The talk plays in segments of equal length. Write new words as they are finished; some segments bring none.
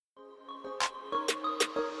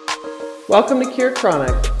Welcome to Cure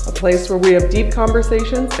Chronic, a place where we have deep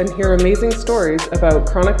conversations and hear amazing stories about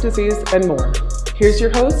chronic disease and more. Here's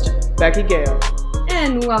your host, Becky Gale.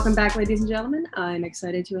 And welcome back, ladies and gentlemen. I'm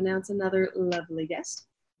excited to announce another lovely guest.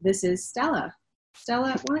 This is Stella.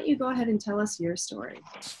 Stella, why don't you go ahead and tell us your story?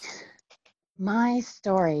 My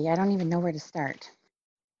story, I don't even know where to start.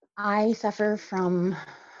 I suffer from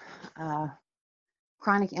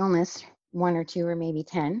chronic illness, 1 or 2 or maybe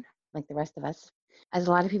 10, like the rest of us. As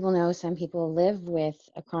a lot of people know, some people live with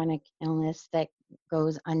a chronic illness that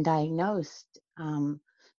goes undiagnosed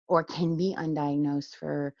or can be undiagnosed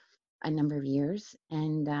for a number of years.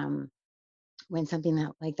 And when something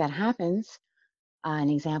like that happens, an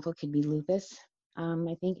example could be lupus,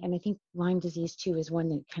 I think Lyme disease too is one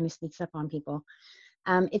that kind of sneaks up on people.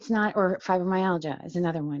 It's not, or fibromyalgia is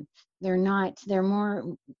another one. They're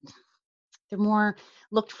more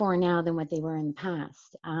looked for now than what they were in the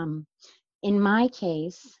past. In my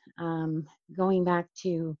case, going back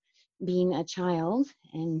to being a child,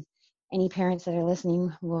 and any parents that are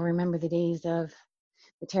listening will remember the days of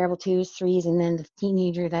the terrible 2s, 3s, and then the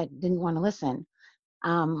teenager that didn't want to listen.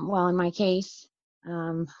 Well, in my case,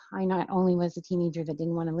 I not only was a teenager that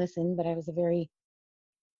didn't want to listen, but I was a very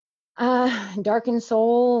darkened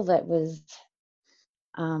soul that was,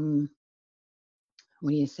 what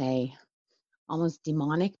do you say, almost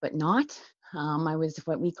demonic, but not. I was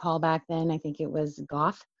what we call back then, I think it was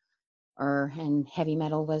goth, and heavy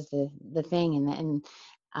metal was the thing. And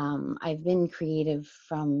I've been creative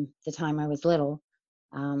from the time I was little,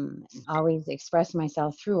 always expressed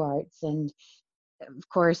myself through arts. And of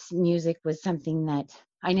course, music was something that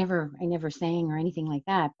I never sang or anything like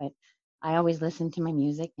that, but I always listened to my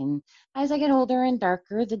music. And as I get older and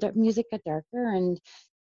darker, the music got darker, and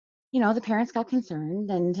the parents got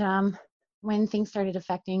concerned. And when things started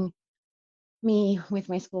affecting me with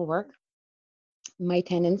my schoolwork, my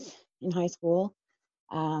attendance in high school,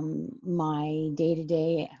 my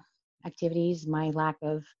day-to-day activities, my lack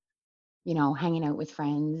of, hanging out with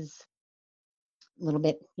friends, a little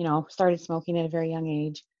bit, started smoking at a very young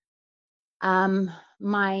age.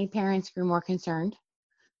 My parents grew more concerned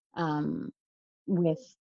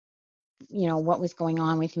with, what was going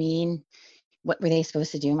on with me and what were they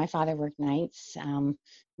supposed to do. My father worked nights.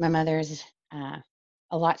 My mother's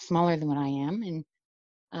a lot smaller than what I am, and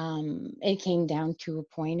it came down to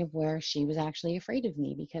a point of where she was actually afraid of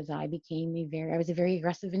me because I was a very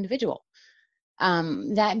aggressive individual.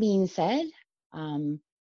 That being said,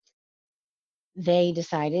 they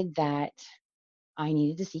decided that I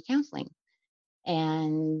needed to seek counseling.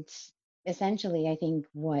 And essentially, I think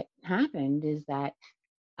what happened is that,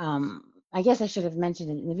 I guess I should have mentioned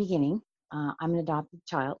it in the beginning. I'm an adopted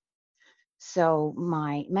child. So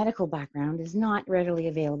my medical background is not readily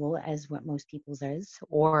available as what most people's is,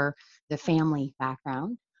 or the family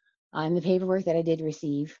background. In the paperwork that I did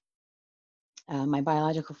receive, my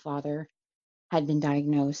biological father had been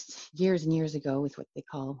diagnosed years and years ago with what they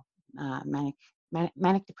call manic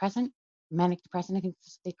depressant, I think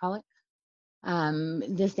they call it.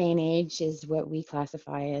 This day and age is what we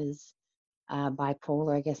classify as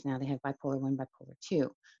bipolar. I guess now they have bipolar 1, bipolar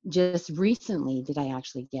 2. Just recently did I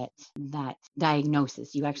actually get that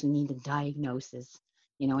diagnosis. You actually need the diagnosis.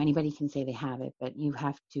 Anybody can say they have it, but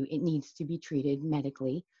it needs to be treated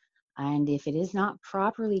medically. And if it is not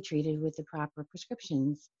properly treated with the proper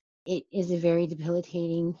prescriptions, it is a very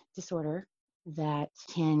debilitating disorder that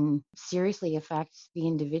can seriously affect the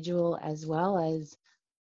individual as well as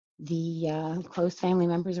the close family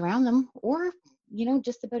members around them, or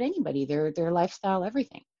just about anybody, their lifestyle,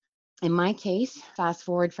 everything. In my case, fast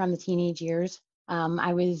forward from the teenage years,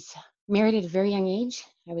 I was married at a very young age.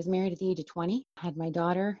 I was married at the age of 20, had my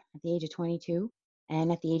daughter at the age of 22,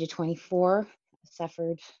 and at the age of 24,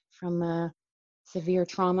 suffered from a severe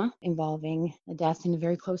trauma involving a death in a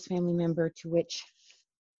very close family member, to which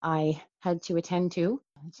I had to attend to.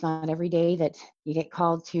 It's not every day that you get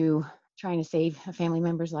called to trying to save a family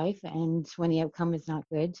member's life, and when the outcome is not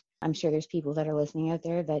good. I'm sure there's people that are listening out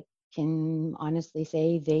there that can honestly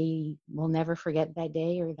say they will never forget that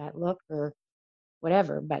day or that look or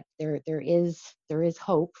whatever, but there is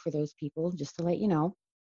hope for those people, just to let you know.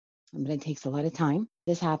 But it takes a lot of time.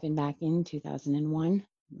 This happened back in 2001.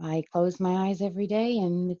 I close my eyes every day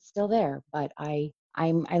and it's still there, but I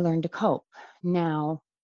learned to cope. Now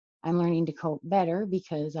I'm learning to cope better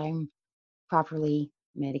because I'm properly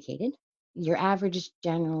medicated. Your average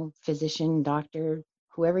general physician, doctor,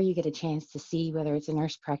 whoever you get a chance to see, whether it's a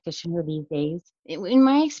nurse practitioner these days, in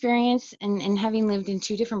my experience and having lived in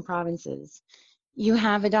 2 different provinces, you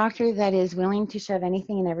have a doctor that is willing to shove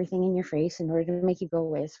anything and everything in your face in order to make you go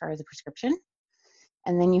away as far as a prescription.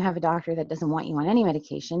 And then you have a doctor that doesn't want you on any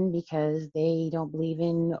medication because they don't believe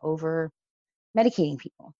in over medicating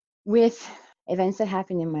people. With events that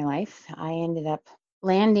happened in my life, I ended up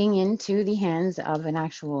landing into the hands of an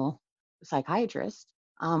actual psychiatrist.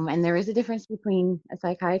 And there is a difference between a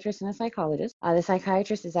psychiatrist and a psychologist. The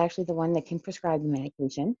psychiatrist is actually the one that can prescribe the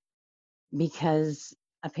medication, because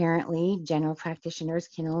apparently general practitioners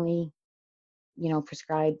can only,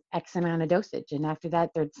 prescribe X amount of dosage. And after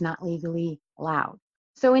that, it's not legally allowed.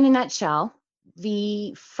 So in a nutshell,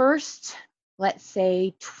 the first, let's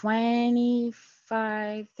say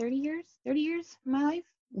 25, 30 years of my life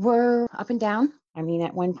were up and down. I mean,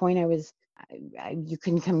 at one point you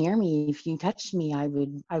couldn't come near me. If you touched me, I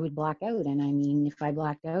would black out. And I mean, if I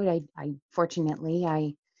blacked out,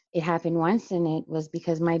 it happened once, and it was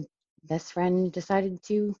because my best friend decided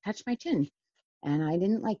to touch my chin, and I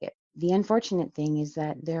didn't like it. The unfortunate thing is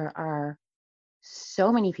that there are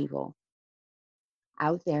so many people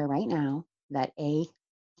out there right now that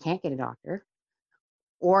can't get a doctor,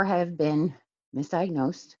 or have been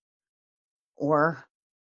misdiagnosed, or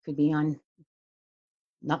could be on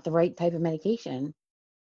not the right type of medication,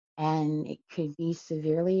 and it could be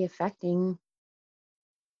severely affecting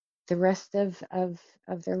the rest of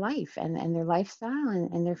their life and their lifestyle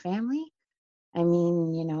and their family. I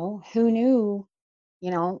mean, who knew,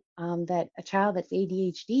 that a child that's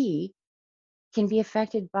ADHD can be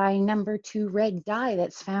affected by number 2 red dye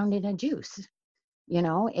that's found in a juice.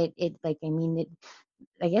 I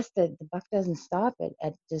guess the buck doesn't stop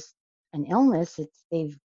at just an illness.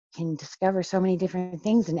 They can discover so many different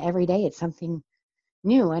things, and every day it's something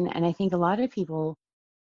new. And I think a lot of people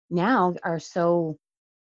now are so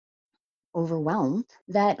overwhelmed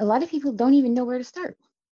that a lot of people don't even know where to start,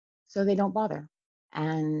 so they don't bother.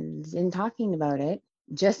 And in talking about it,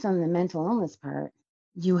 just on the mental illness part,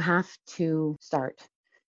 you have to start,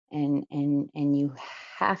 and you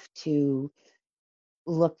have to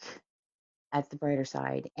look at the brighter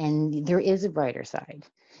side. And there is a brighter side,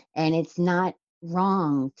 and it's not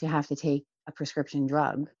wrong to have to take a prescription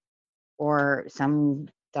drug, or some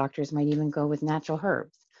doctors might even go with natural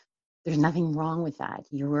herbs. There's nothing wrong with that.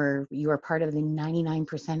 You are part of the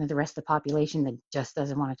 99% of the rest of the population that just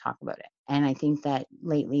doesn't want to talk about it. And I think that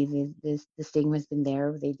lately the stigma's been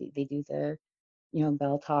there. They do the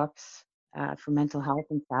Bell talks for mental health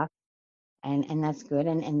and stuff, and that's good.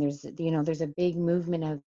 And there's a big movement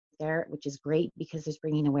out there, which is great because it's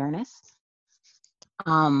bringing awareness.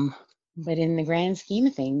 But in the grand scheme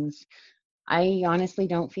of things, I honestly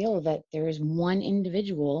don't feel that there is one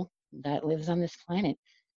individual that lives on this planet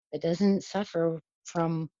that doesn't suffer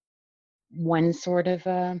from one sort of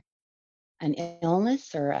an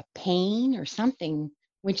illness or a pain or something,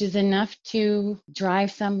 which is enough to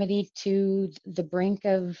drive somebody to the brink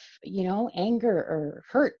of, anger or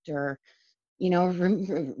hurt, or,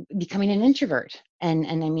 becoming an introvert. And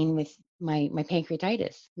I mean, with my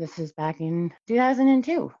pancreatitis, this is back in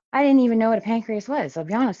 2002. I didn't even know what a pancreas was, I'll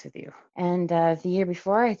be honest with you. And the year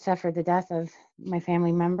before, I suffered the death of my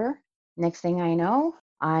family member. Next thing I know,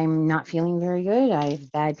 I'm not feeling very good. I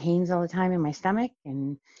have bad pains all the time in my stomach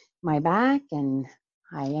and my back, and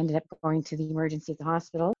I ended up going to the emergency at the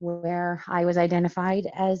hospital, where I was identified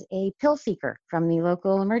as a pill seeker from the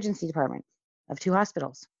local emergency department of 2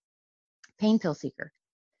 hospitals. Pain pill seeker.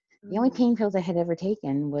 The only pain pills I had ever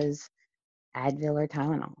taken was Advil or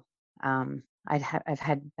Tylenol. I've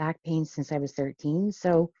had back pain since I was 13,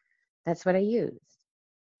 so that's what I used.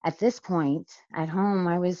 At this point, at home,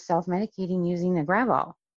 I was self-medicating using a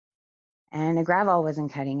Gravol, and a Gravol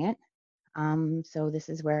wasn't cutting it. So this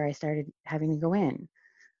is where I started having to go in.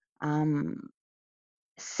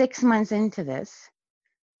 6 months into this,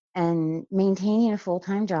 and maintaining a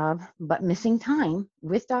full-time job, but missing time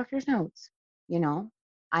with doctor's notes,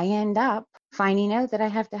 I end up finding out that I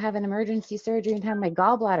have to have an emergency surgery and have my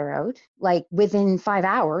gallbladder out, like within 5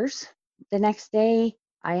 hours. The next day,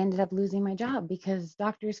 I ended up losing my job because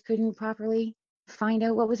doctors couldn't properly find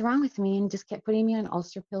out what was wrong with me and just kept putting me on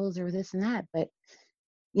ulcer pills or this and that. But,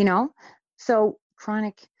 so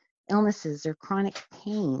chronic illnesses or chronic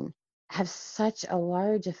pain have such a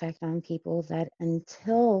large effect on people that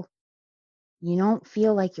until you don't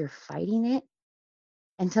feel like you're fighting it,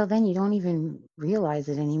 until then you don't even realize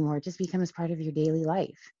it anymore. It just becomes part of your daily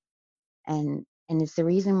life. And it's the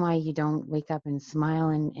reason why you don't wake up and smile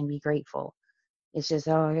and be grateful. It's just,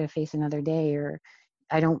 oh, I gotta face another day, or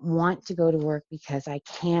I don't want to go to work because I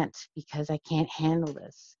can't handle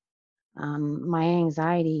this. My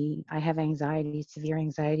anxiety, I have anxiety, severe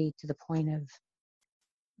anxiety, to the point of,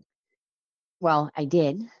 well, I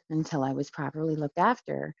did until I was properly looked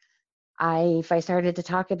after. If I started to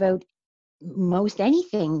talk about most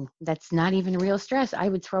anything that's not even real stress, I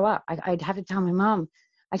would throw up. I'd have to tell my mom,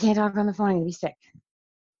 I can't talk on the phone, I'm gonna be sick.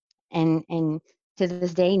 And to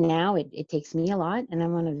this day now, it takes me a lot, and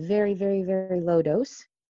I'm on a very, very, very low dose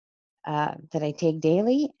that I take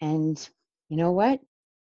daily. And you know what?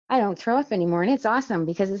 I don't throw up anymore, and it's awesome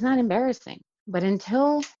because it's not embarrassing. But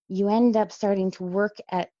until you end up starting to work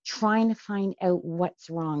at trying to find out what's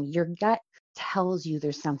wrong, your gut tells you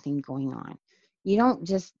there's something going on. You don't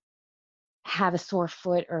just have a sore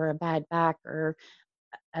foot or a bad back or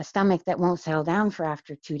a stomach that won't settle down for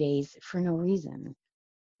after 2 days for no reason.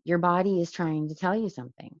 Your body is trying to tell you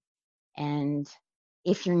something. And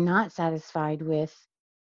if you're not satisfied with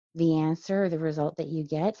the answer or the result that you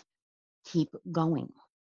get, keep going,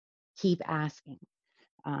 keep asking.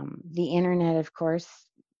 The internet, of course,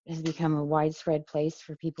 has become a widespread place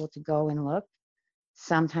for people to go and look.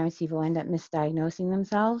 Sometimes people end up misdiagnosing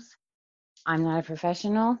themselves. I'm not a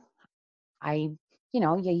professional. You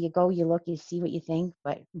go, you look, you see what you think,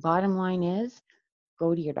 but bottom line is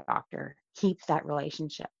go to your doctor. Keep that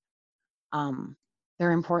relationship.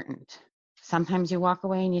 They're important. Sometimes you walk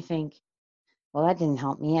away and you think, well, that didn't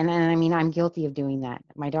help me. And I mean, I'm guilty of doing that.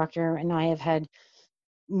 My doctor and I have had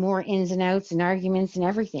more ins and outs and arguments and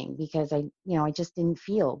everything because I just didn't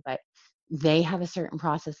feel, but they have a certain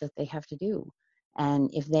process that they have to do. And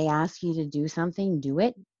if they ask you to do something, do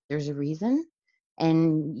it. There's a reason.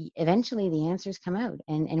 And eventually the answers come out.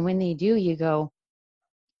 And when they do, you go,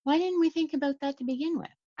 why didn't we think about that to begin with?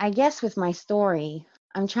 I guess with my story,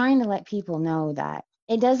 I'm trying to let people know that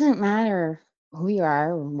it doesn't matter who you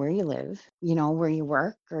are, or where you live, where you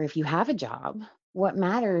work, or if you have a job. What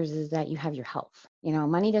matters is that you have your health.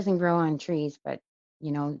 Money doesn't grow on trees, but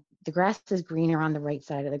the grass is greener on the right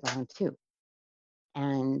side of the ground too.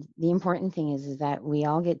 And the important thing is that we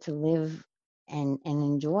all get to live and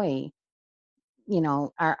enjoy,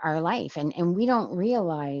 our life. And we don't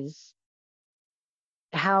realize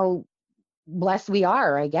how blessed we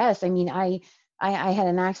are, I guess. I mean, I had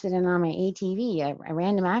an accident on my ATV, a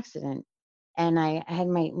random accident, and I had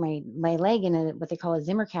my leg in what they call a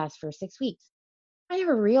Zimmer cast for 6 weeks. I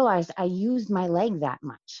never realized I used my leg that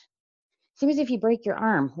much. Same as if you break your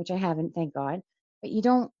arm, which I haven't, thank God, but you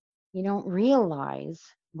don't realize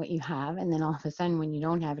what you have, and then all of a sudden when you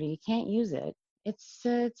don't have it, you can't use it. It's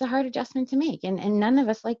a hard adjustment to make, and none of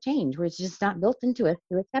us like change. We're just not built into it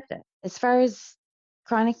to accept it. As far as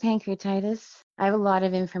chronic pancreatitis, I have a lot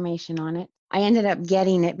of information on it. I ended up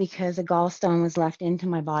getting it because a gallstone was left into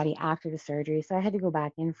my body after the surgery, so I had to go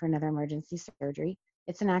back in for another emergency surgery.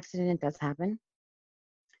 It's an accident, it does happen.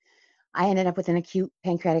 I ended up with an acute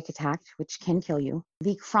pancreatic attack, which can kill you.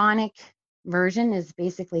 The chronic version is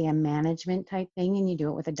basically a management type thing, and you do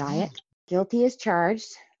it with a diet. Guilty as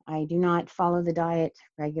charged. I do not follow the diet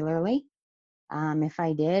regularly. If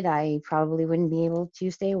I did, I probably wouldn't be able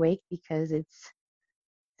to stay awake because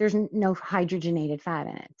there's no hydrogenated fat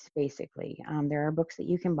in it, basically. There are books that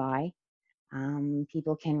you can buy.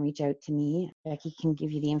 People can reach out to me. Becky can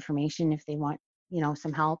give you the information if they want,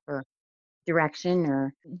 some help or direction.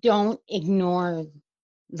 Or don't ignore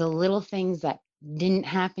the little things that didn't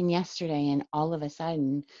happen yesterday and all of a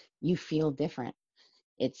sudden you feel different.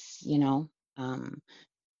 It's, the,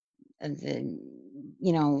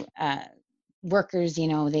 workers, we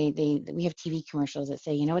have TV commercials that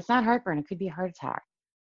say, it's not heartburn, it could be a heart attack.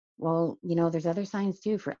 Well, there's other signs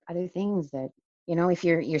too for other things that, if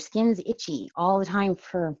your skin's itchy all the time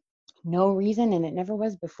for no reason and it never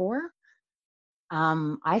was before.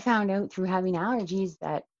 I found out through having allergies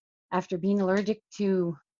that after being allergic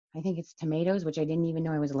to, I think it's tomatoes, which I didn't even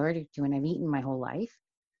know I was allergic to, and I've eaten my whole life,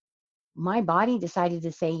 my body decided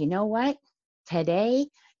to say, you know what, today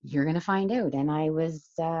you're going to find out. And I was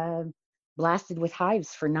blasted with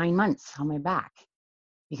hives for 9 months on my back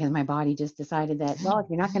because my body just decided that, well, if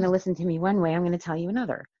you're not going to listen to me one way, I'm going to tell you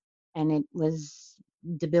another. And it was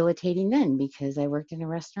debilitating then because I worked in a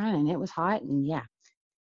restaurant and it was hot and yeah.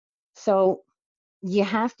 So you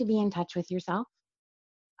have to be in touch with yourself.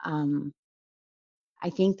 I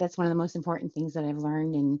think that's one of the most important things that I've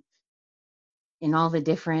learned in all the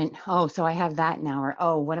different, oh, so I have that now, or,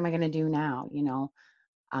 oh, what am I going to do now?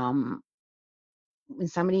 When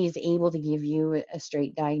somebody is able to give you a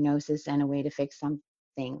straight diagnosis and a way to fix something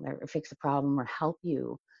or fix a problem or help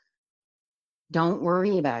you, don't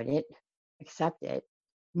worry about it, accept it,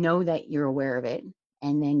 know that you're aware of it,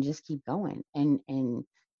 and then just keep going and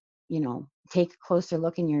take a closer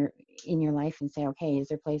look in your life and say, okay, is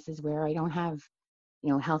there places where I don't have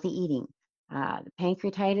healthy eating? The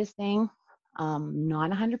pancreatitis thing,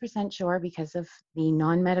 not 100% sure because of the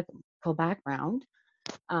non-medical background,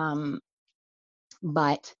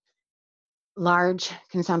 but large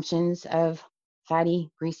consumptions of fatty,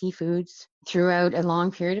 greasy foods throughout a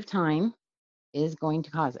long period of time is going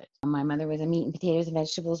to cause it. My mother was a meat and potatoes and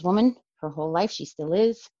vegetables woman her whole life. She still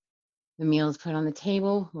is. The meals put on the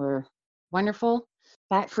table were wonderful,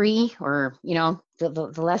 fat free, or,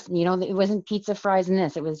 the less, it wasn't pizza, fries, and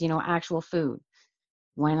this. It was, actual food.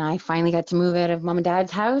 When I finally got to move out of mom and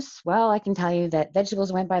dad's house, well, I can tell you that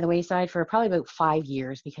vegetables went by the wayside for probably about 5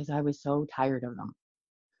 years because I was so tired of them.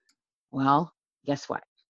 Well, guess what?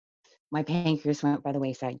 My pancreas went by the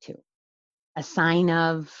wayside too. A sign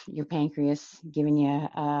of your pancreas giving you,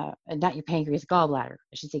 not your pancreas, gallbladder.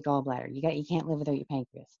 I should say gallbladder. You can't live without your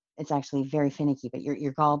pancreas. It's actually very finicky, but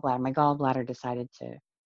your gallbladder, my gallbladder decided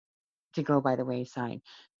to go by the wayside.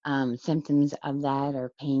 Symptoms of that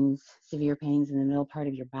are pains, severe pains in the middle part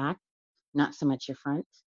of your back, not so much your front.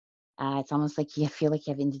 It's almost like you feel like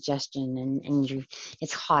you have indigestion and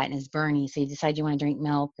it's hot and it's burning. So you decide you want to drink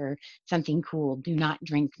milk or something cool. Do not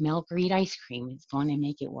drink milk or eat ice cream. It's going to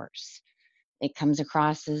make it worse. It comes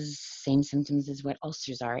across as same symptoms as what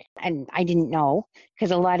ulcers are. And I didn't know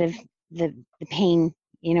because a lot of the pain,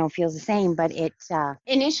 feels the same, but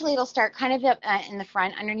initially it'll start kind of up in the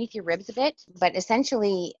front underneath your ribs a bit, but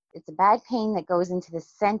essentially it's a bad pain that goes into the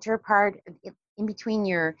center part in between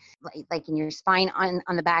your, like in your spine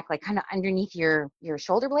on the back, like kind of underneath your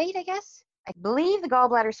shoulder blade, I guess. I believe the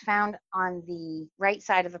gallbladder is found on the right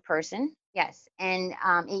side of a person. Yes, and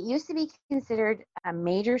it used to be considered a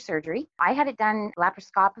major surgery. I had it done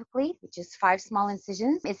laparoscopically, which is 5 small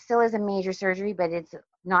incisions. It still is a major surgery, but it's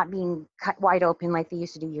not being cut wide open like they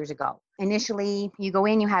used to do years ago. Initially, you go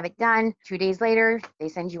in, you have it done. 2 days later, they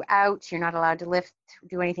send you out. You're not allowed to lift,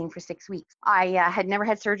 do anything for 6 weeks. I had never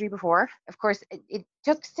had surgery before. Of course, it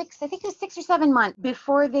took 6 or 7 months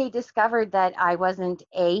before they discovered that I wasn't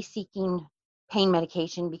seeking pain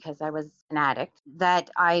medication because I was an addict, that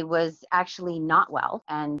I was actually not well.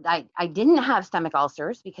 And I didn't have stomach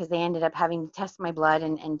ulcers because they ended up having to test my blood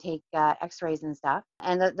and take x-rays and stuff.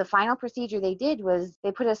 And the final procedure they did was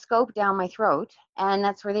they put a scope down my throat, and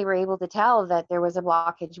that's where they were able to tell that there was a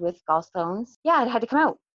blockage with gallstones. Yeah, it had to come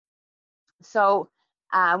out. So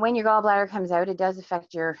when your gallbladder comes out, it does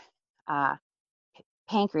affect your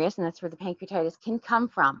pancreas, and that's where the pancreatitis can come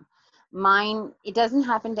from. Mine, it doesn't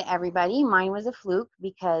happen to everybody. Mine was a fluke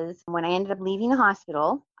because when I ended up leaving the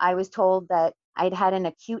hospital, I was told that I'd had an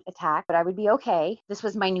acute attack, but I would be okay. This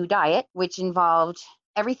was my new diet, which involved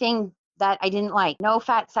everything that I didn't like. No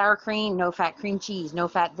fat sour cream, no fat cream cheese, no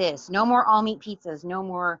fat this, no more all meat pizzas, no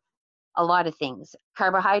more a lot of things.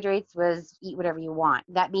 Carbohydrates was eat whatever you want.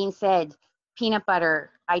 That being said, peanut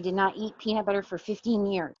butter, I did not eat peanut butter for 15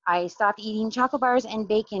 years. I stopped eating chocolate bars and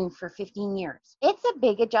bacon for 15 years. It's a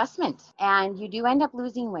big adjustment, and you do end up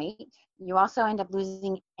losing weight. You also end up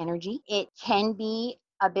losing energy. It can be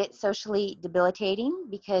a bit socially debilitating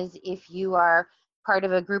because if you are part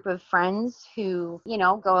of a group of friends who,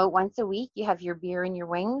 go out once a week, you have your beer and your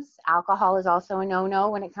wings. Alcohol is also a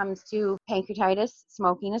no-no when it comes to pancreatitis,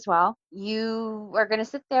 smoking as well. You are going to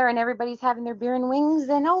sit there and everybody's having their beer and wings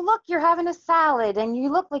and, oh, look, you're having a salad and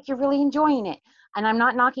you look like you're really enjoying it. And I'm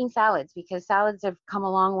not knocking salads because salads have come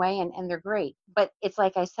a long way and they're great. But it's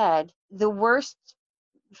like I said, the worst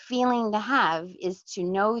feeling to have is to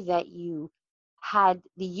know that you had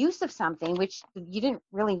the use of something, which you didn't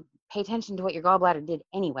really pay attention to what your gallbladder did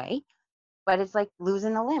anyway, but it's like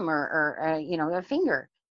losing a limb or a finger.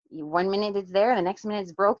 1 minute it's there, the next minute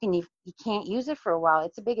it's broken, you can't use it for a while.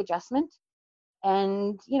 It's a big adjustment.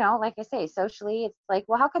 And, like I say, socially, it's like,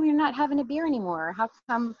 well, how come you're not having a beer anymore? How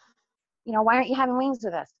come, why aren't you having wings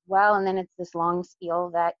with us? Well, and then it's this long spiel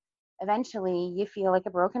that eventually you feel like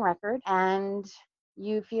a broken record and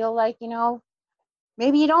you feel like,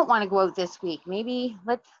 maybe you don't want to go out this week. Maybe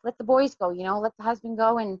let the boys go, let the husband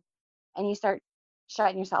go, and you start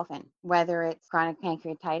shutting yourself in, whether it's chronic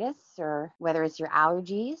pancreatitis or whether it's your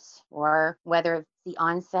allergies or whether it's the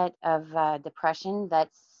onset of depression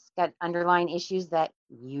that's got underlying issues that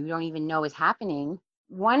you don't even know is happening.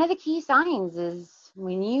 One of the key signs is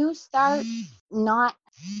when you start not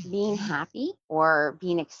being happy or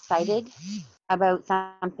being excited about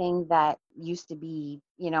something that used to be,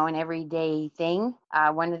 an everyday thing.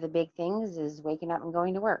 One of the big things is waking up and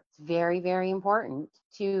going to work. It's very, very important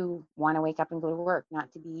to want to wake up and go to work,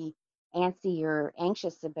 not to be antsy or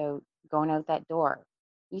anxious about going out that door.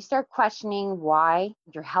 You start questioning why.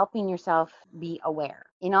 You're helping yourself be aware.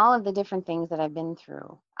 In all of the different things that I've been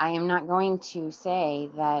through, I am not going to say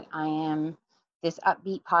that I am this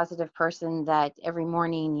upbeat, positive person that every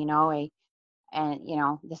morning,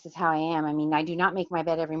 this is how I am. I mean, I do not make my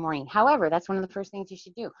bed every morning. However, that's one of the first things you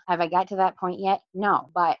should do. Have I got to that point yet? No.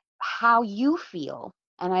 But how you feel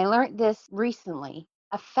and I learned this recently,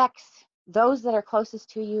 affects those that are closest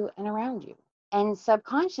to you and around you. And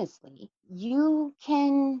subconsciously, you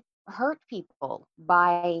can hurt people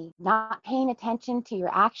by not paying attention to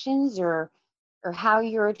your actions or how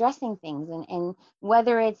you're addressing things, and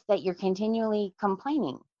whether it's that you're continually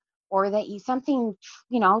complaining or that you something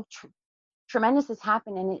tremendous has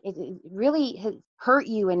happened and it really has hurt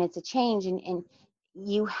you and it's a change, and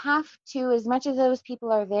you have to, as much as those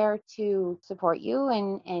people are there to support you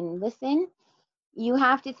and listen, you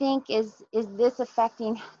have to think, is this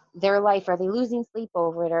affecting their life? Are they losing sleep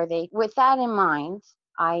over it? Are they? With that in mind,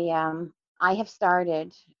 I have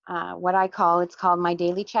started what it's called my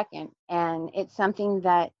daily check-in, and it's something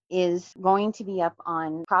that is going to be up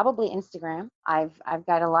on probably Instagram. I've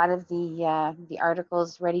got a lot of the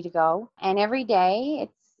articles ready to go, and every day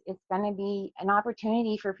it's going to be an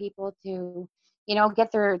opportunity for people to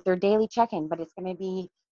get their daily check-in, but it's going to be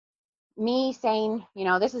me saying,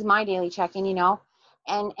 this is my daily check-in,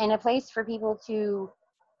 and a place for people to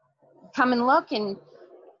come and look and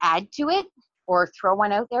add to it or throw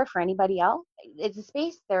one out there for anybody else. It's a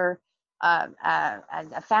space there,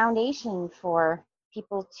 a foundation for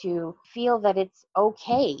people to feel that it's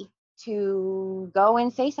okay to go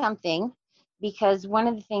and say something, because one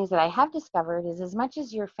of the things that I have discovered is, as much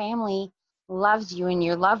as your family loves you and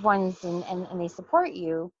your loved ones and they support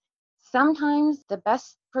you, sometimes the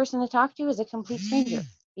best person to talk to is a complete stranger,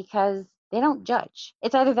 because they don't judge.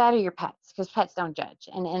 It's either that or your pets, because pets don't judge.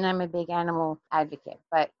 And I'm a big animal advocate.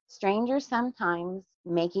 But strangers sometimes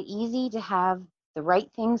make it easy to have the right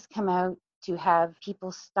things come out, to have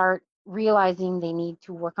people start realizing they need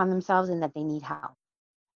to work on themselves and that they need help.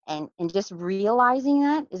 And just realizing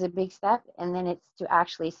that is a big step. And then it's to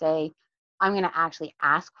actually say, I'm going to actually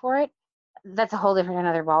ask for it. That's a whole different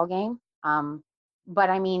another ball game. But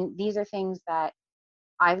I mean, these are things that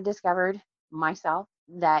I've discovered myself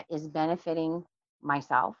that is benefiting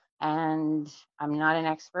myself. And I'm not an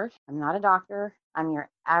expert. I'm not a doctor. I'm your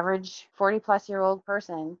average 40-plus-year-old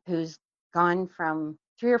person who's gone from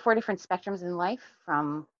 3 or 4 different spectrums in life,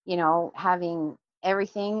 from, having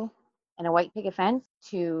everything in a white picket fence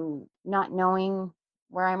to not knowing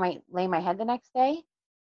where I might lay my head the next day.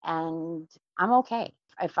 And I'm okay.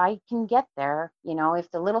 If I can get there,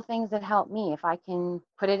 if the little things that help me, if I can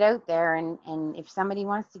put it out there, and if somebody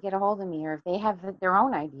wants to get a hold of me, or if they have their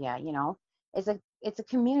own idea, it's a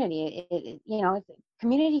community. It's a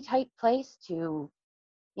community type place to,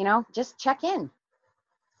 just check in.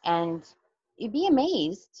 And you'd be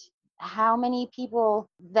amazed how many people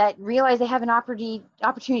that realize they have an opportunity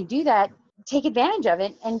to do that take advantage of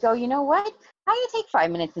it and go, you know what? How do you take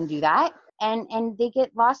 5 minutes and do that? And they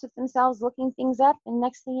get lost with themselves looking things up, and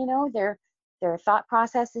next thing you know, their thought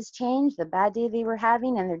process has changed. The bad day they were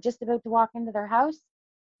having, and they're just about to walk into their house,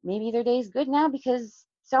 maybe their day's good now because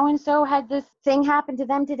so and so had this thing happen to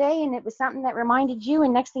them today, and it was something that reminded you,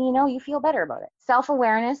 and next thing you know, you feel better about it.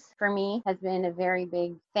 Self-awareness for me has been a very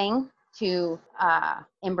big thing to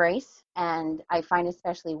embrace, and I find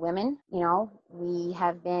especially women, we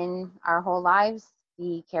have been our whole lives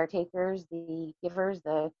the caretakers, the givers,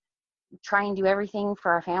 the try and do everything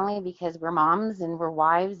for our family because we're moms and we're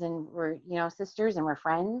wives and we're, sisters and we're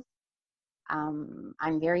friends.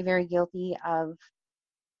 I'm very, very guilty of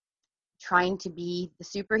trying to be the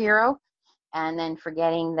superhero and then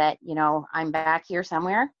forgetting that, I'm back here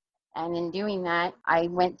somewhere. And in doing that, I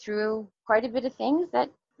went through quite a bit of things that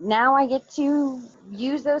now I get to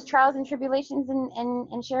use those trials and tribulations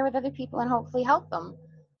and share with other people and hopefully help them.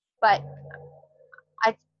 But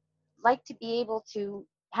I'd like to be able to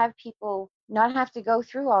have people not have to go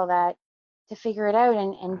through all that to figure it out,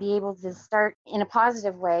 and be able to start in a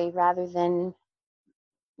positive way rather than,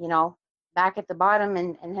 back at the bottom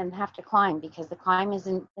and then have to climb, because the climb is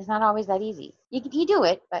not always that easy. You do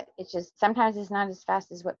it, but it's just sometimes it's not as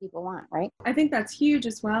fast as what people want, right? I think that's huge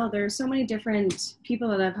as well. There's so many different people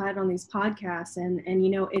that I've had on these podcasts, and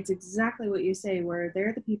it's exactly what you say, where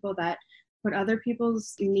they're the people that put other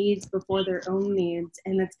people's needs before their own needs,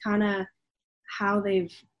 and that's kind of how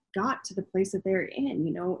they've got to the place that they're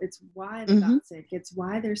in. It's why they got sick, it's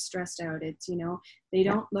why they're stressed out, it's they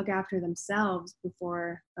don't look after themselves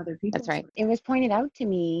before other people. That's right. It was pointed out to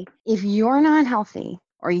me, if you're not healthy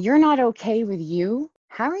or you're not okay with you,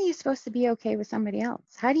 how are you supposed to be okay with somebody else?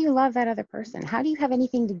 How do you love that other person? How do you have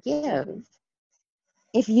anything to give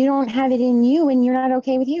if you don't have it in you and you're not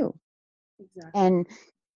okay with you? Exactly. And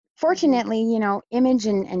fortunately, image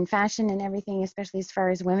and fashion and everything, especially as far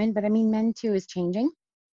as women, but I mean, men too, is changing.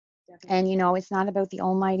 Definitely. And, it's not about the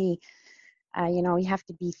almighty, you have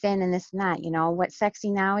to be thin and this and that. What's sexy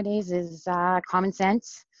nowadays is common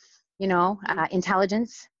sense,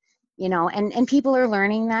 intelligence, and people are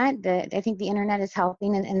learning that. I think the internet is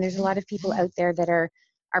helping, and there's a lot of people out there that are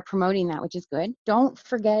promoting that, which is good. Don't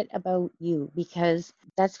forget about you, because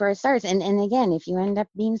that's where it starts. And again, if you end up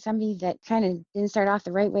being somebody that kind of didn't start off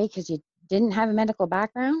the right way because you didn't have a medical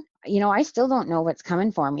background, I still don't know what's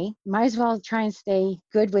coming for me. Might as well try and stay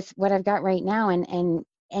good with what I've got right now, and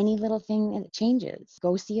any little thing that changes,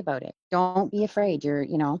 go see about it. Don't be afraid.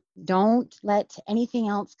 Don't let anything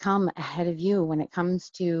else come ahead of you when it comes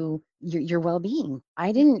to your well-being.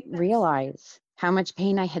 I didn't realize how much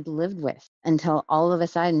pain I had lived with until all of a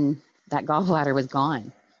sudden that gallbladder was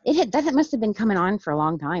gone. That must have been coming on for a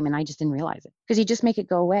long time, and I just didn't realize it, because you just make it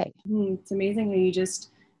go away. It's amazing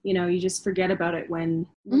how you just forget about it when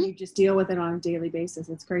you just deal with it on a daily basis.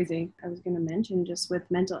 It's crazy. I was going to mention, just with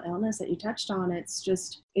mental illness that you touched on, it's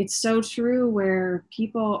so true, where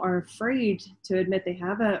people are afraid to admit they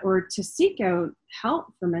have it, or to seek out help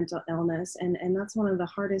for mental illness. And that's one of the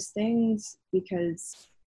hardest things, because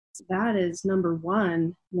that is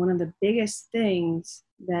one of the biggest things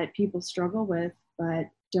that people struggle with, but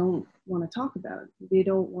don't want to talk about. They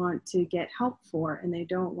don't want to get help for, and they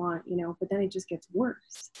don't want, but then it just gets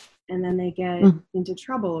worse. And then they get into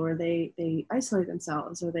trouble, or they isolate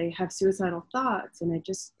themselves, or they have suicidal thoughts, and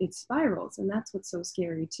it spirals. And that's what's so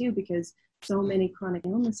scary too, because so many chronic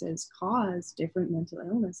illnesses cause different mental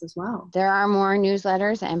illness as well. There are more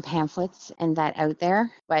newsletters and pamphlets and that out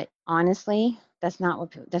there, but honestly, that's not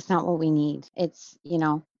what we need. It's,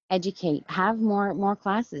 educate, have more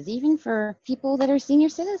classes, even for people that are senior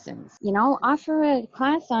citizens. Offer a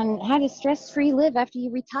class on how to stress-free live after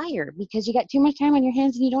you retire, because you got too much time on your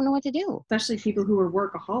hands and you don't know what to do. Especially people who are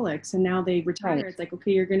workaholics and now they retire. Right. It's like,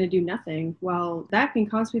 okay, you're going to do nothing. Well, that can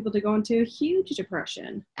cause people to go into a huge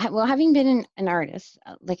depression. Well, having been an artist,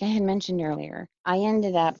 like I had mentioned earlier, I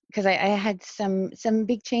ended up, because I had some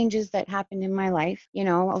big changes that happened in my life,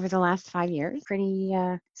 over the last 5 years. Pretty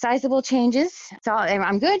sizable changes. So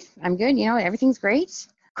I'm good. Everything's great.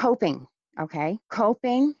 Coping. Okay.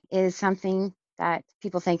 Coping is something that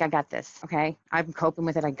people think, I got this. Okay. I'm coping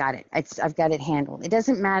with it. I got it. I've got it handled. It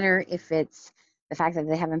doesn't matter if it's the fact that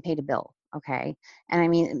they haven't paid a bill. Okay. And I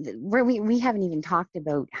mean, we haven't even talked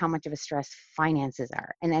about how much of a stress finances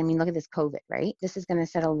are. And I mean, look at this COVID, right? This is going to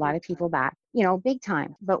set a lot of people back, big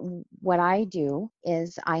time. But what I do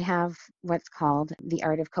is I have what's called the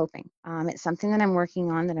art of coping. It's something that I'm working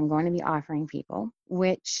on, that I'm going to be offering people,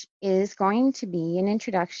 which is going to be an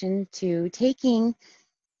introduction to taking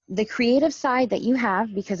the creative side that you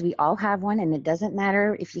have, because we all have one, and it doesn't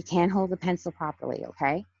matter if you can't hold a pencil properly.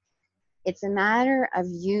 Okay. It's a matter of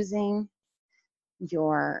using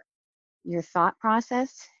your thought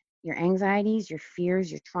process, your anxieties, your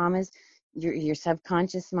fears, your traumas, your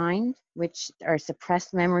subconscious mind, which are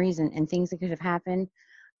suppressed memories and things that could have happened,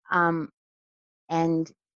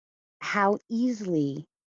 and how easily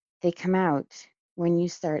they come out when you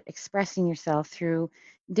start expressing yourself through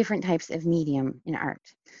different types of medium in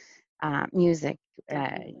art, music.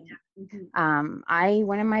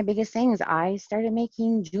 One of my biggest things, I started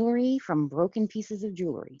making jewelry from broken pieces of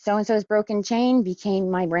jewelry. So-and-so's broken chain became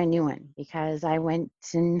my brand new one, because I went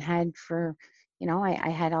and had I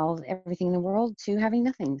had everything in the world to having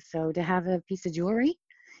nothing. So to have a piece of jewelry,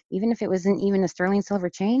 even if it wasn't even a sterling silver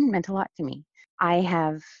chain, meant a lot to me. I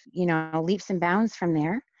have, leaps and bounds from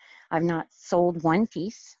there. I've not sold one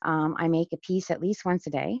piece. I make a piece at least once a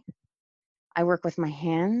day. I work with my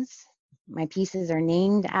hands. My pieces are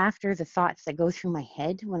named after the thoughts that go through my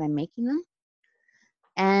head when I'm making them.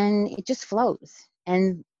 And it just flows.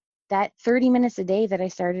 And that 30 minutes a day that I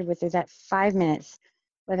started with, or that 5 minutes,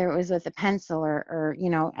 whether it was with a pencil or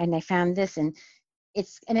and I found this, and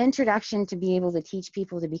it's an introduction to be able to teach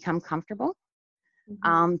people to become comfortable,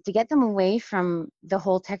 to get them away from the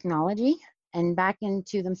whole technology and back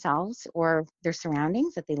into themselves or their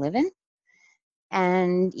surroundings that they live in.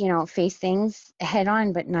 And, face things head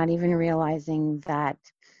on, but not even realizing that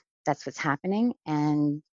that's what's happening.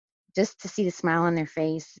 And just to see the smile on their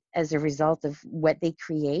face as a result of what they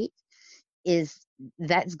create,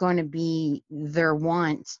 that's going to be their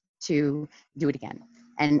want to do it again.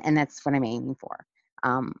 And that's what I'm aiming for.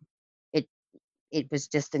 It was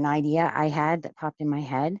just an idea I had that popped in my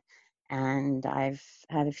head, and I've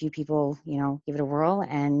had a few people, give it a whirl,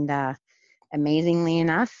 and amazingly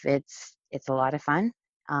enough, it's a lot of fun.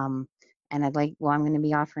 And I'm going to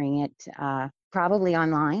be offering it probably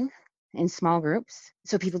online in small groups,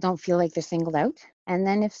 so people don't feel like they're singled out. And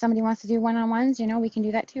then if somebody wants to do one-on-ones, we can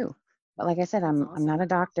do that too. But like I said, I'm not a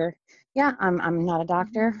doctor. Yeah, I'm not a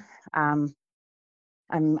doctor. I'm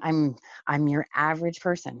your average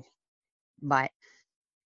person, but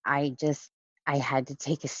I had to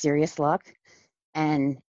take a serious look,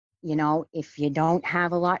 and You know, if you don't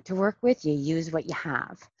have a lot to work with, you use what you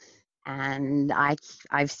have. And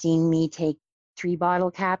I've seen me take 3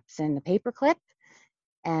 bottle caps and a paper clip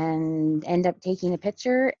and end up taking a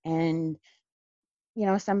picture, and you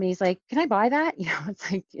know, somebody's like, "Can I buy that?" You know,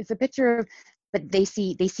 it's like it's a picture of, but they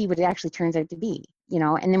see what it actually turns out to be, you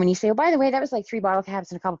know. And then when you say, "Oh, by the way, that was like 3 bottle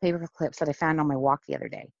caps and a couple paper clips that I found on my walk the other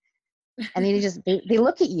day," and they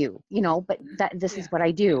look at you, you know, but that this Yeah. is what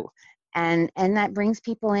I do. And that brings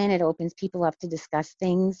people in, it opens people up to discuss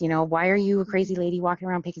things, you know. Why are you a crazy lady walking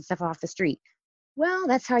around picking stuff off the street? Well,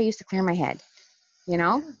 that's how I used to clear my head, you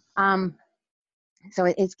know. Yeah. So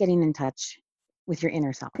it's getting in touch with your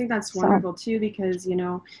inner self. I think that's So wonderful too, because you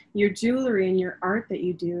know your jewelry and your art that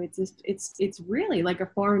you do, it's really like a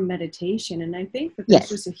form of meditation. And I think that there's yes.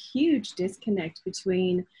 just a huge disconnect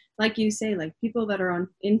between, like you say, like people that are on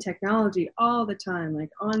in technology all the time,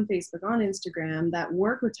 like on Facebook, on Instagram, that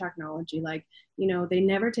work with technology, like, you know, they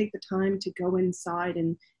never take the time to go inside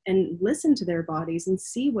and listen to their bodies and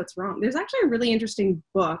see what's wrong. There's actually a really interesting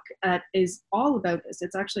book that is all about this.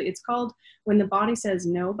 It's called When the Body Says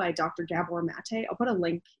No by Dr. Gabor Mate. I'll put a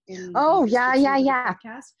link in the Oh, yeah, description yeah, of the yeah.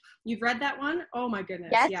 podcast. You've read that one? Oh my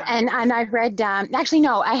goodness. Yes, Yeah. and I've read, actually,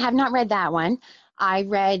 no, I have not read that one. I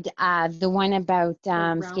read the one about The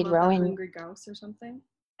Realm Skid of Row, the and Hungry Ghost or something.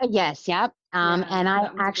 yes, yep. Yeah, And I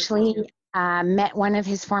that one's a good one actually too. met one of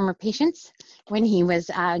his former patients when he was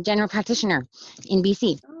a general practitioner in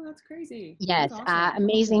BC. Oh, that's crazy. That's Yes,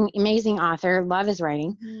 awesome. amazing author. Love his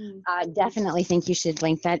writing. Mm-hmm. Definitely think you should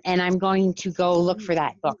link that. And I'm going to go look for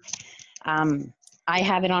that book. I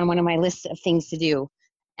have it on one of my lists of things to do,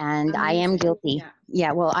 and I am Amazing. guilty. Yeah.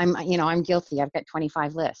 Yeah, well, I'm guilty. I've got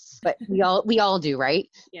 25 lists, but we all do, right?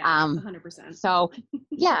 Yeah. 100%. So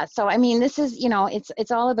yeah, so I mean, this is, you know,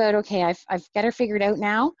 it's all about, okay, I've got her figured out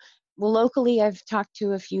now. Well, locally, I've talked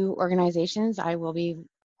to a few organizations. I will be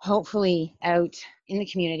hopefully out in the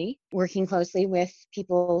community working closely with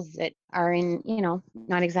people that are in, you know,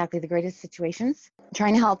 not exactly the greatest situations,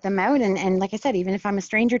 trying to help them out. And like I said, even if I'm a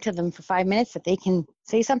stranger to them for 5 minutes that they can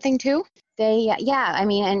say something to, yeah, I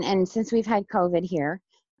mean, and since we've had COVID here,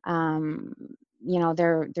 you know,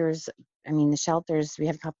 there's, I mean, the shelters, we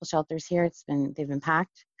have a couple shelters here. They've been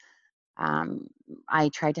packed. um, I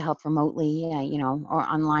tried to help remotely, you know, or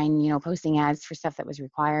online, you know, posting ads for stuff that was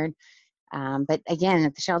required. But again,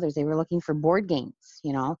 at the shelters, they were looking for board games,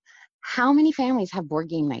 you know. How many families have board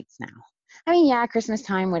game nights now? I mean, yeah, Christmas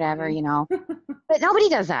time, whatever, you know, but nobody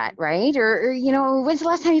does that, right? Or, you know, when's the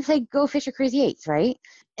last time you played Go Fish or Crazy Eights, right?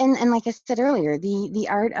 And like I said earlier, the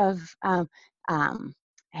art of um,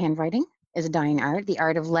 handwriting is a dying art. The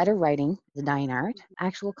art of letter writing is a dying art.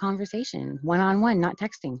 Actual conversation, one-on-one, not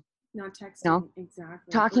texting, Not you know, texting, exactly.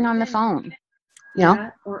 Or talking on the even, phone, you know.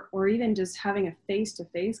 yeah, or even just having a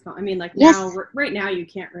face-to-face call. I mean, like now, Yes, right now you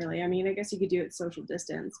can't really. I mean, I guess you could do it social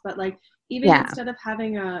distance, but like even yeah, instead of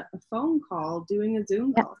having a phone call, doing a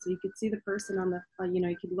Zoom yep, call, so you could see the person on the, you know,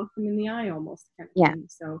 you could look them in the eye almost kind of yeah, thing.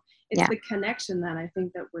 So it's yeah. the connection that I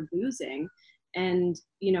think that we're losing. And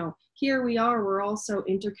you know, here we are, we're all so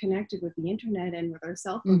interconnected with the internet and with our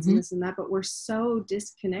cell phones and Mm-hmm. this and that, but we're so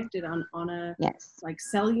disconnected on a Yes, like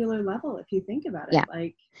cellular level if you think about it. yeah.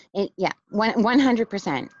 Like, Yeah,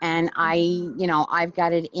 100%. And you know, I've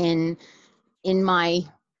got it in my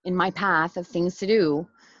in my path of things to do,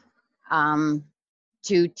 um,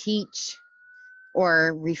 to teach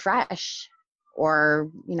or refresh, or,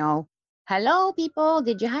 you know, hello people,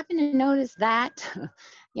 did you happen to notice that?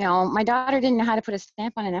 You know, my daughter didn't know how to put a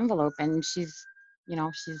stamp on an envelope, and she's, you know,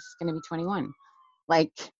 she's going to be 21.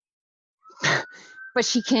 Like, but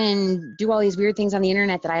she can do all these weird things on the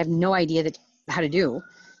internet that I have no idea how to do,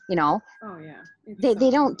 you know. oh yeah, it's They so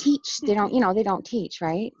don't funny. teach, they don't, you know, they don't teach,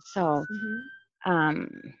 right? So Hmm. um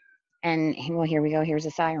and well, here we go, here's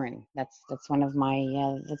a siren. That's one of my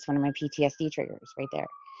PTSD triggers right there,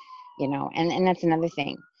 you know. And that's another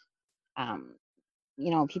thing. um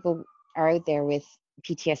you know, people are out there with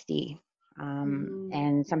PTSD, Hmm.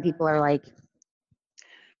 and some Yeah. people are like,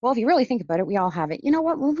 well, if you really think about it, we all have it. You know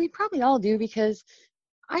what, well, we probably all do, because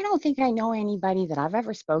I don't think I know anybody that I've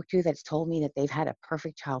ever spoke to that's told me that they've had a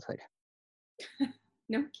perfect childhood.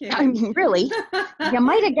 No I kidding. mean, really, you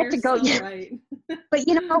might have got You're to go. so right. But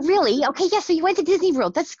you know, really, okay, yeah, so you went to Disney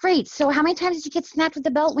World. That's great. So how many times did you get snapped with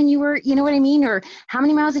the belt when you were, you know what I mean? Or how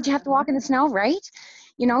many miles did you have Yeah. to walk in the snow, right?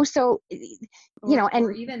 You know, so, you know, Or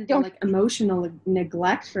and even the don't, like emotional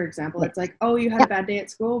neglect, for example. yes, It's like, oh, you had a yep, bad day at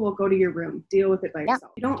school. Well, go to your room. Deal with it by yep,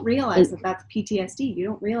 yourself. You don't realize it, that that's PTSD. You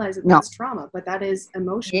don't realize that no, that's trauma, but that is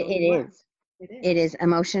emotional it neglect. is. It It is. is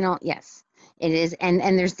emotional, yes. It is, and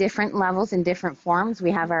there's different levels and different forms.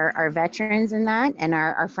 We have our veterans in that, and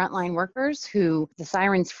our frontline workers who the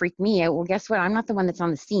sirens freak me out. Well, guess what? I'm not the one that's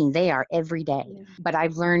on the scene. They are every day. Yeah. But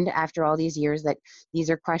I've learned after all these years that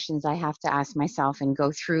these are questions I have to ask myself and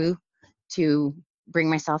go through to bring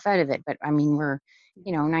myself out of it. But I mean, we're,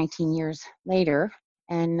 19 years later,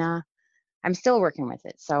 and I'm still working with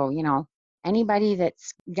it. So, anybody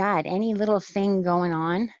that's got any little thing going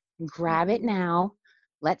on, grab it now.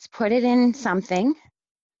 Let's put it in something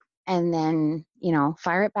and then,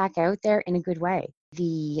 fire it back out there in a good way.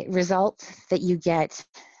 The result that you get,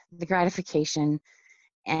 the gratification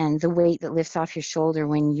and the weight that lifts off your shoulder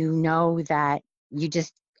when you know that you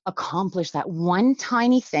just accomplished that one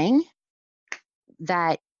tiny thing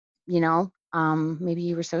that, maybe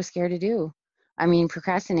you were so scared to do. I mean,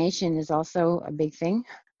 procrastination is also a big thing.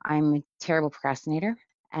 I'm a terrible procrastinator,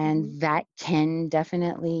 and that can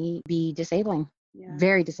definitely be disabling,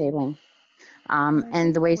 very disabling.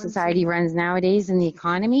 And the way society runs nowadays in the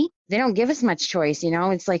economy, they don't give us much choice.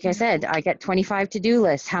 It's like I said, I got 25 to-do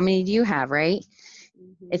lists. How many do you have, right?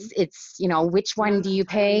 It's which one do you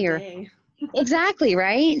pay or exactly,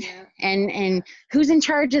 right? Yeah. And who's in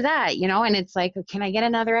charge of that, and it's like, can I get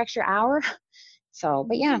another extra hour? So,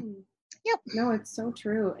 but yeah. Yep. No, it's so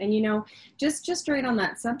true. And just right on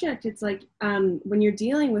that subject, it's like when you're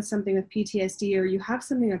dealing with something with PTSD, or you have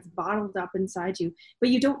something that's bottled up inside you, but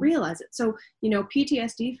you don't realize it. So,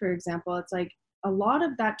 PTSD, for example, it's like a lot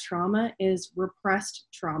of that trauma is repressed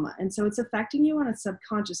trauma. And so it's affecting you on a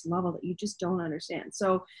subconscious level that you just don't understand.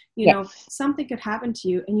 So, something could happen to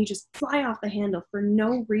you and you just fly off the handle for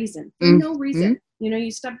no reason,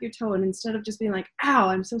 you stub your toe, and instead of just being like, ow,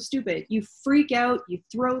 I'm so stupid, you freak out, you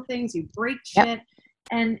throw things, you break shit.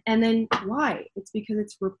 And then why? It's because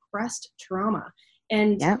it's repressed trauma.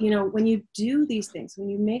 And, when you do these things, when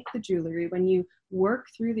you make the jewelry, when you work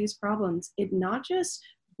through these problems, it not just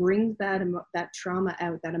brings that trauma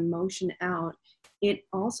out, that emotion out, it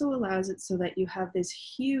also allows it so that you have this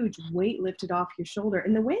huge weight lifted off your shoulder.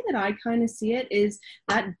 And the way that I kind of see it is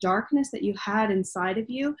that darkness that you had inside of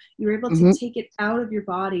you, you're able to take it out of your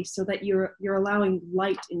body so that you're allowing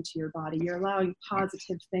light into your body. You're allowing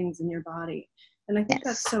positive things in your body. And I think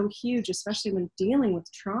that's so huge, especially when dealing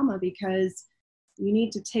with trauma, because you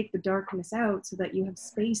need to take the darkness out so that you have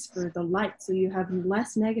space for the light, so you have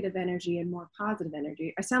less negative energy and more positive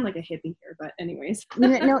energy. I sound like a hippie here, but anyways.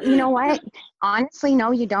 No, you know what? Honestly,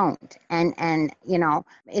 no, you don't. And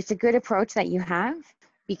it's a good approach that you have,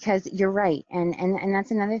 because you're right. And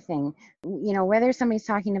that's another thing. Whether somebody's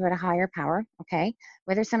talking about a higher power, okay,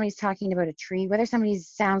 whether somebody's talking about a tree, whether somebody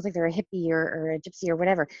sounds like they're a hippie or a gypsy or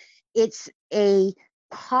whatever, it's a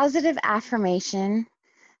positive affirmation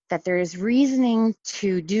that there is reasoning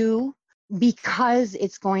to do because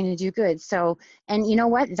it's going to do good. So, and you know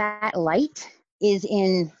what? That light is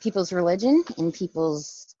in people's religion, in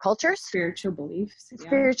people's cultures. Spiritual beliefs.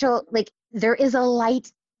 Spiritual, like there is a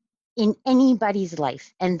light in anybody's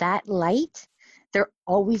life. And that light, they're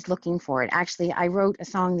always looking for it. Actually, I wrote a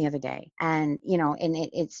song the other day, and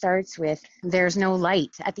it starts with, there's no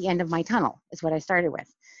light at the end of my tunnel, is what I started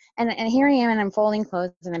with. And here I am, and I'm folding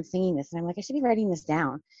clothes and I'm singing this, and I'm like, I should be writing this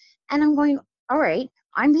down. And I'm going, all right,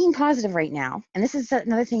 I'm being positive right now. And this is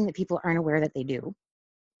another thing that people aren't aware that they do.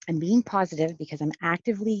 I'm being positive because I'm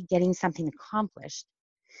actively getting something accomplished,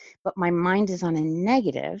 but my mind is on a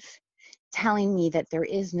negative, telling me that there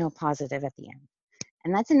is no positive at the end.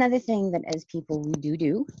 And that's another thing that as people we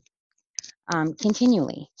do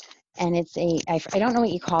continually. And it's I don't know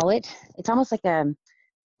what you call it. It's almost like a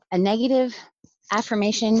negative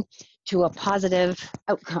affirmation to a positive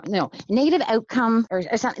outcome. No, a negative outcome or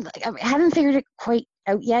something. I haven't figured it quite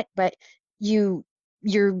out yet, but you're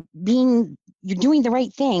doing the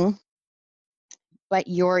right thing, but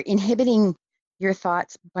you're inhibiting your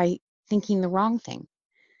thoughts by thinking the wrong thing.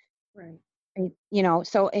 Right.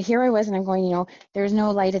 So here I was, and I'm going, there's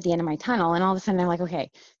no light at the end of my tunnel. And all of a sudden I'm like,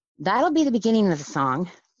 okay, that'll be the beginning of the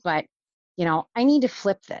song, but I need to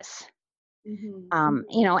flip this. And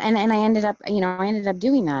I ended up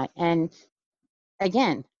doing that. And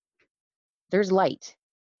again, there's light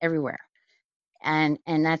everywhere. And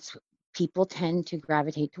that's, people tend to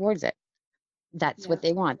gravitate towards it. That's what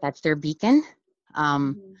they want. That's their beacon.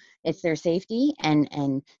 It's their safety.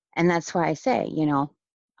 And that's why I say,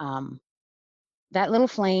 that little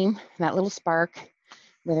flame, that little spark,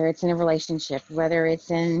 whether it's in a relationship, whether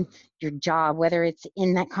it's in your job, whether it's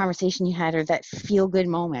in that conversation you had or that feel good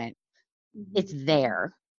moment, it's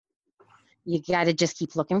there. You got to just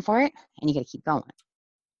keep looking for it, and you got to keep going.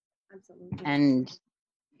 Absolutely. And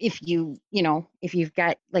if you've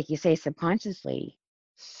got, like you say, subconsciously,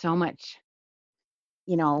 so much,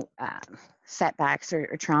 setbacks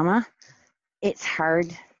or trauma, it's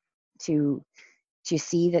hard to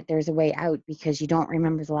see that there's a way out because you don't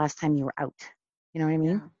remember the last time you were out. You know what I mean?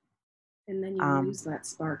 Yeah. And then you lose that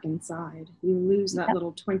spark inside. You lose that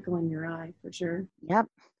little twinkle in your eye, for sure. Yep.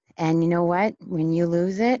 And you know what? When you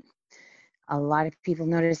lose it, a lot of people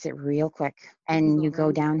notice it real quick, and you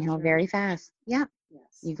go downhill very fast. Yeah.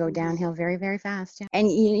 Yes. You go downhill very, very fast. Yeah. And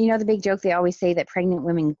you know the big joke they always say that pregnant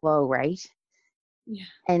women glow, right? Yeah.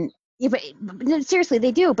 And yeah, but seriously,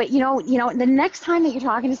 they do. But you know, the next time that you're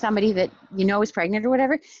talking to somebody that you know is pregnant or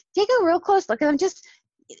whatever, take a real close look at them. Just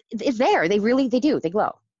it's there. They do. They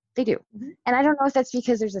glow. They do. Mm-hmm. And I don't know if that's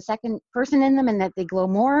because there's a second person in them and that they glow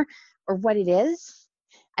more, or what it is.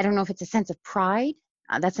 I don't know if it's a sense of pride.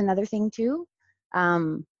 That's another thing too.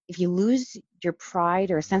 If you lose your pride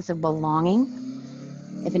or a sense of belonging,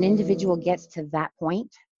 if an individual gets to that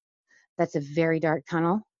point, that's a very dark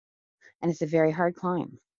tunnel, and it's a very hard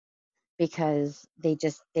climb, because they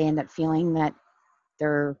end up feeling that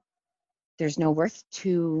there's no worth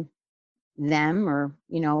to them, or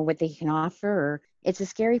what they can offer, or it's a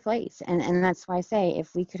scary place. And that's why I say,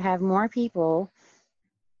 if we could have more people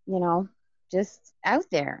just out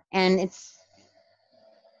there, and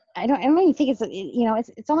I don't even think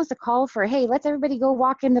it's almost a call for, hey, let's everybody go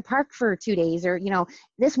walk in the park for 2 days, or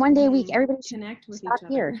this one day a week, everybody connect with each other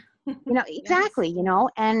here. Exactly. Yes.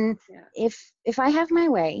 And if I have my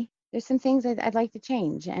way, there's some things I'd like to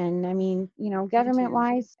change. And I mean, government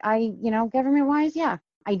wise, yeah,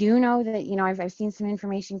 I do know that, I've seen some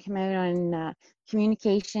information come out on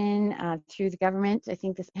communication through the government. I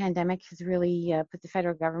think this pandemic has really put the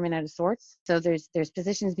federal government out of sorts. So there's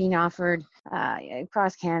positions being offered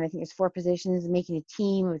across Canada. I think there's 4 positions, making a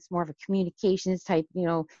team. It's more of a communications type,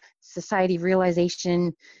 society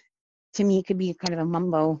realization. To me, it could be kind of a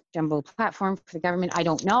mumbo jumbo platform for the government. I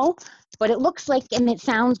don't know, but it looks like, and it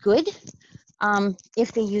sounds good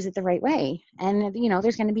if they use it the right way. And,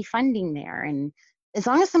 there's going to be funding there. And as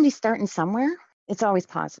long as somebody's starting somewhere, it's always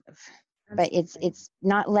positive. Absolutely. But it's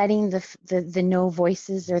not letting the no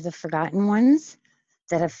voices or the forgotten ones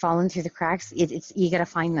that have fallen through the cracks. You got to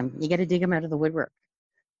find them. You got to dig them out of the woodwork,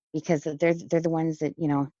 because they're the ones that,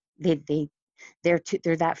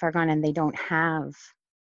 they're that far gone, and they don't have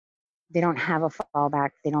a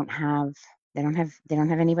fallback. They don't have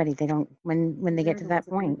anybody. They don't, when they get to that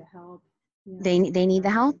point, they need the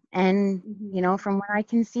help. And, from what I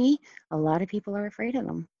can see, a lot of people are afraid of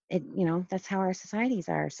them. That's how our societies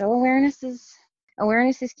are. So awareness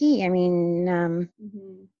is key. I mean,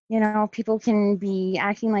 people can be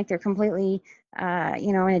acting like they're completely,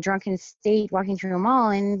 in a drunken state walking through a mall,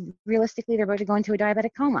 and realistically they're about to go into a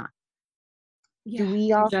diabetic coma. Yeah, do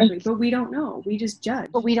we all exactly. But we don't know. We just judge.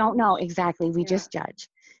 But we don't know. Exactly. We just judge,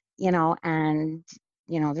 and,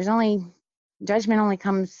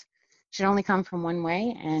 judgment should only come from one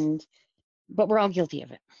way, but we're all guilty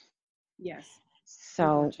of it. Yes.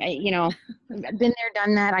 So, I've been there,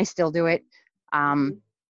 done that. I still do it. And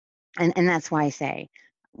that's why I say,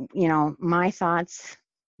 my thoughts,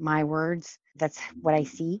 my words, that's what I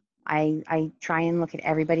see. I try and look at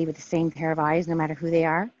everybody with the same pair of eyes, no matter who they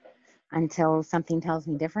are, until something tells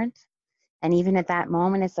me different. And even at that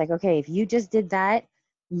moment, it's like, okay, if you just did that,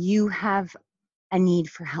 you have a need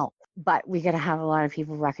for help. But we got to have a lot of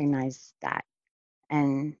people recognize that.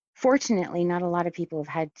 And fortunately, not a lot of people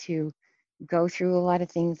have had to go through a lot of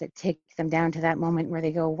things that take them down to that moment where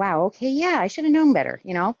they go, wow, okay, yeah, I should have known better,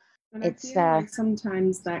 And it's, I feel like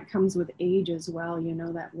sometimes that comes with age as well,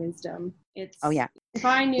 that wisdom. It's, oh yeah. If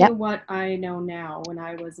I knew what I know now when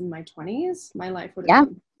I was in my 20s, my life would have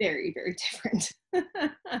been very, very different.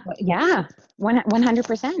 Yeah,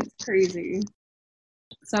 100%. It's crazy.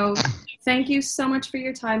 So thank you so much for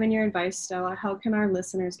your time and your advice, Stella. How can our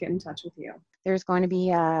listeners get in touch with you? There's going to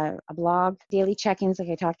be a blog, daily check-ins like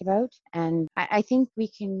I talked about. And I think we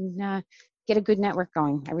can get a good network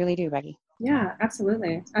going. I really do, Becky. Yeah,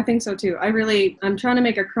 absolutely. I think so too. I'm trying to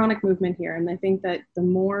make a chronic movement here. And I think that the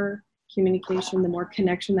more communication, the more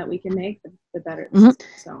connection that we can make, the better.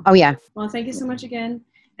 So. Oh, yeah. Well, thank you so much again.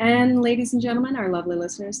 And ladies and gentlemen, our lovely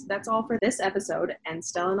listeners, that's all for this episode. And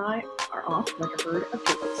Stella and I are off like a herd of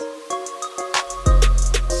turkeys.